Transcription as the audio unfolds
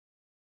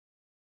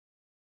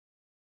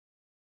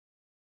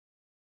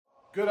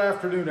Good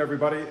afternoon,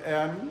 everybody,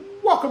 and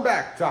welcome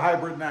back to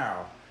Hybrid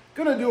Now.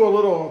 Gonna do a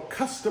little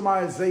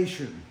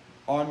customization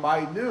on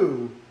my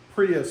new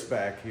Prius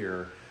back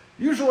here.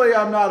 Usually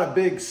I'm not a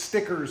big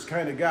stickers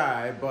kind of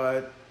guy,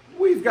 but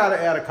we've got to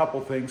add a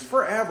couple things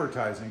for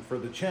advertising for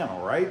the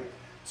channel, right?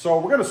 So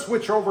we're gonna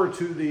switch over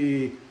to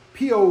the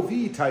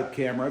POV type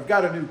camera. I've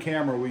got a new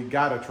camera we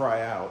gotta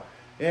try out,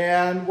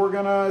 and we're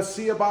gonna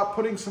see about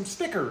putting some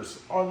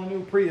stickers on the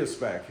new Prius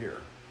back here.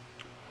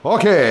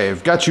 Okay,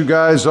 I've got you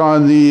guys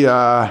on the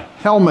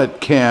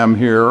helmet cam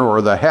here, or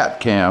the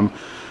hat cam.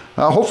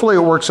 Hopefully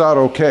it works out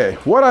okay.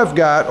 What I've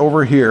got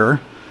over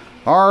here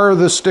are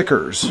the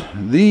stickers.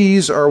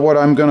 These are what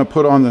I'm going to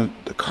put on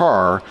the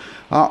car,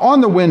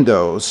 on the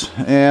windows.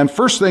 And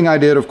first thing I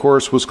did, of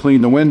course, was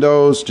clean the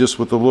windows, just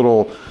with a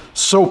little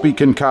soapy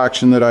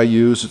concoction that I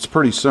use. It's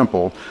pretty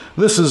simple.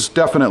 This is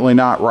definitely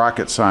not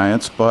rocket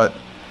science, but,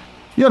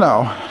 you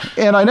know,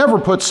 and I never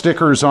put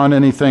stickers on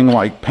anything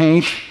like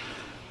paint.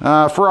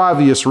 For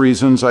obvious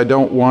reasons, I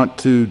don't want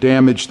to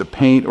damage the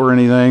paint or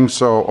anything,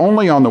 so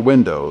only on the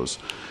windows.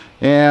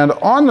 And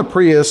on the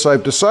Prius,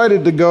 I've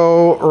decided to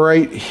go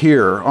right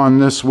here on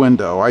this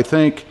window. I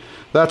think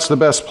that's the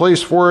best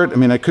place for it. I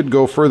mean, I could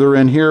go further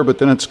in here, but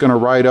then it's going to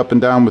ride up and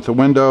down with the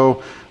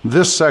window.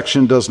 This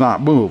section does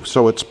not move,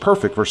 so it's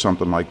perfect for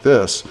something like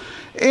this.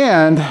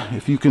 And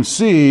if you can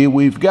see,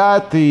 we've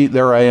got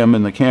there I am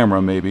in the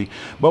camera maybe,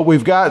 but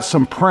we've got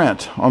some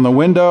print on the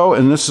window,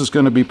 and this is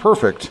going to be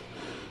perfect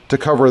to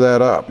cover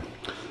that up.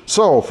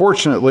 So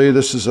fortunately,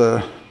 this is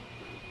a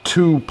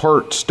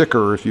two-part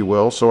sticker, if you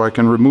will, so I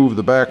can remove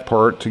the back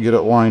part to get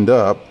it lined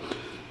up,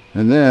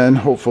 and then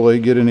hopefully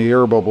get any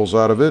air bubbles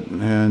out of it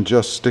and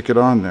just stick it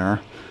on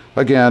there.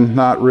 Again,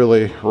 not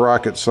really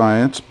rocket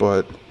science,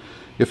 but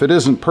if it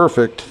isn't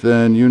perfect,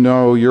 then you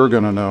know you're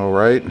gonna know,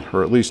 right?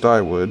 Or at least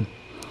I would,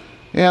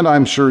 and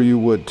I'm sure you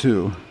would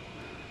too.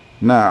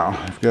 Now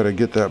I've got to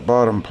get that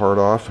bottom part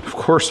off. Of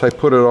course, I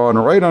put it on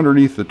right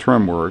underneath the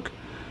trim work.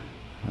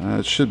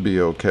 It should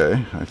be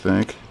okay, I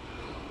think.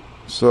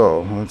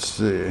 So, let's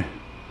see.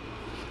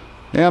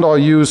 And I'll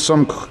use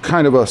some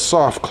kind of a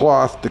soft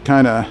cloth to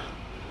kind of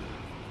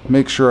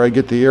make sure I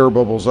get the air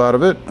bubbles out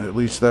of it. At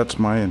least that's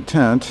my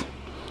intent.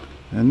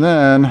 And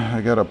then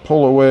I got to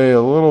pull away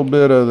a little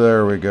bit of,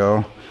 there we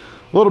go,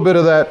 a little bit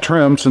of that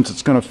trim, since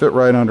it's going to fit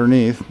right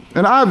underneath.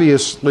 And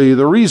obviously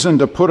the reason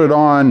to put it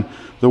on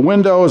the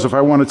window is if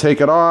I want to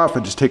take it off, I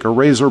just take a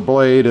razor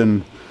blade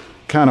and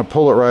kind of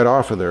pull it right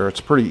off of there.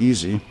 It's pretty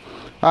easy.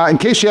 In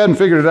case you hadn't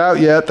figured it out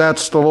yet,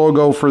 that's the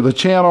logo for the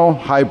channel,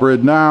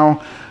 Hybrid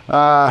Now.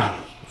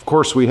 Of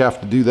course we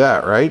have to do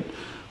that, right?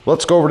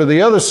 Let's go over to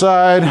the other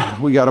side.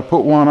 We got to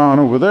put one on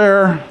over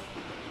there.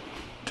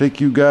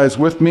 Take you guys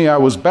with me. I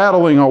was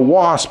battling a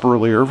wasp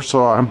earlier,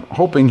 so I'm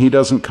hoping he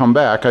doesn't come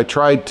back. I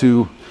tried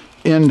to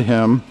end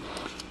him,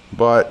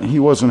 but he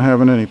wasn't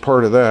having any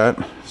part of that.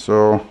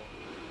 So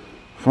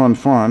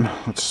fun.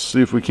 Let's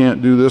see if we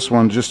can't do this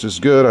one just as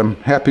good. I'm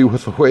happy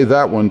with the way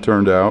that one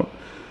turned out.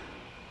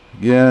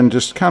 Again,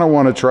 just kind of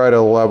want to try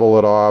to level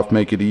it off,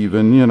 make it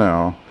even, you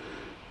know.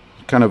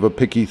 Kind of a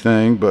picky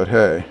thing, but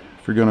hey,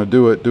 if you're going to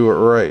do it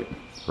right,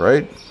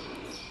 right?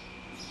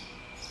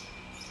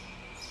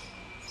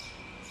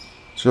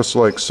 Just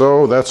like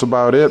so, that's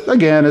about it.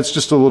 Again, it's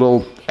just a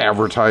little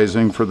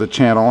advertising for the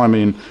channel. I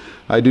mean,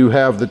 I do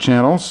have the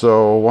channel,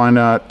 so why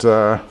not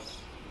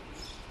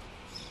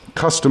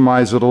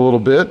customize it a little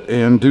bit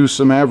and do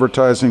some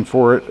advertising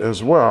for it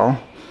as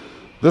well.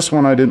 This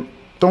one I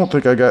don't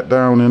think I got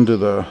down into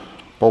the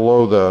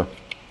below the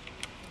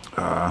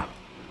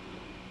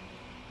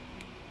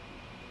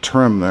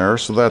trim there,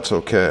 so that's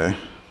okay.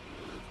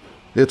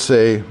 It's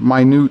a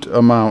minute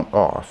amount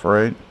off,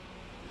 right?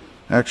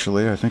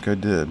 Actually, I think I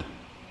did.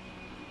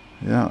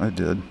 Yeah, I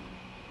did.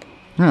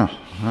 Yeah,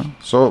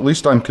 so at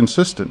least I'm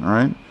consistent,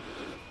 right?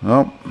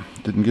 Well,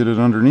 didn't get it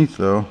underneath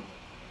though.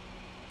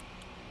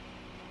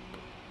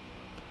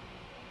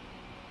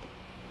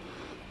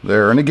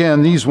 There, and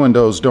again, these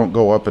windows don't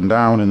go up and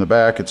down in the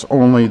back. It's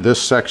only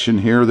this section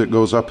here that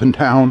goes up and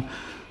down,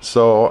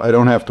 so I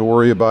don't have to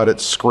worry about it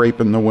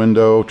scraping the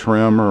window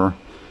trim or,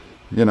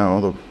 you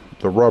know,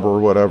 the rubber or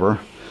whatever.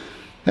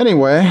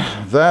 Anyway,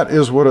 that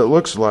is what it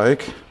looks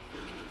like.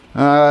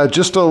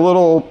 Just a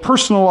little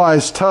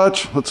personalized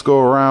touch. Let's go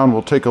around.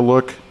 We'll take a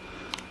look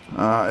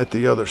at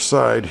the other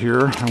side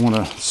here. I want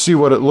to see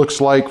what it looks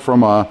like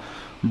from a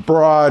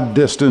broad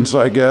distance,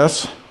 I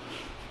guess.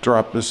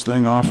 Drop this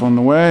thing off on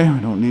the way. We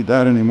don't need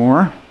that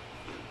anymore.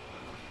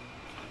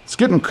 It's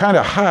getting kind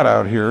of hot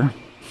out here.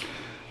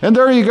 And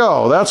there you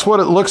go. That's what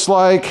it looks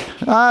like.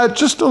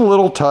 Just a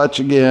little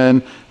touch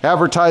again.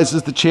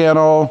 Advertises the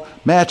channel,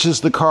 matches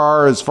the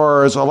car as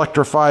far as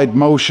electrified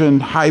motion,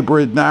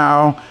 Hybrid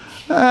Now.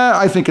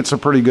 I think it's a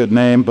pretty good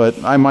name,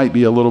 but I might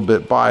be a little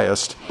bit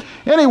biased.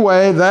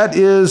 Anyway, that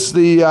is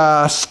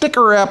the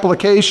sticker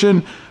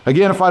application.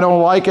 Again, if I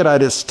don't like it, I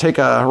just take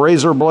a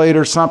razor blade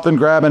or something,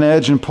 grab an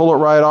edge and pull it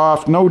right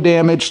off. No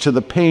damage to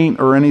the paint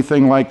or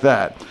anything like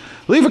that.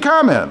 Leave a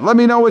comment. Let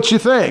me know what you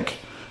think.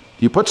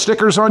 Do you put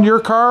stickers on your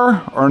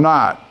car or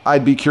not?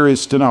 I'd be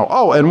curious to know.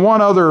 Oh, and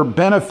one other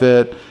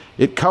benefit,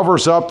 it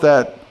covers up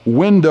that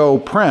window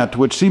print,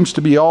 which seems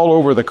to be all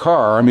over the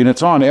car. I mean,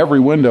 it's on every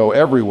window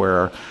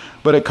everywhere,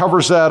 but it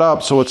covers that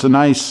up so it's a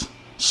nice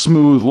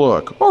smooth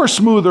look, or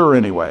smoother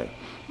anyway.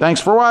 Thanks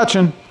for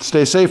watching.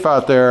 Stay safe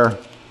out there.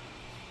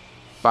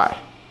 Bye.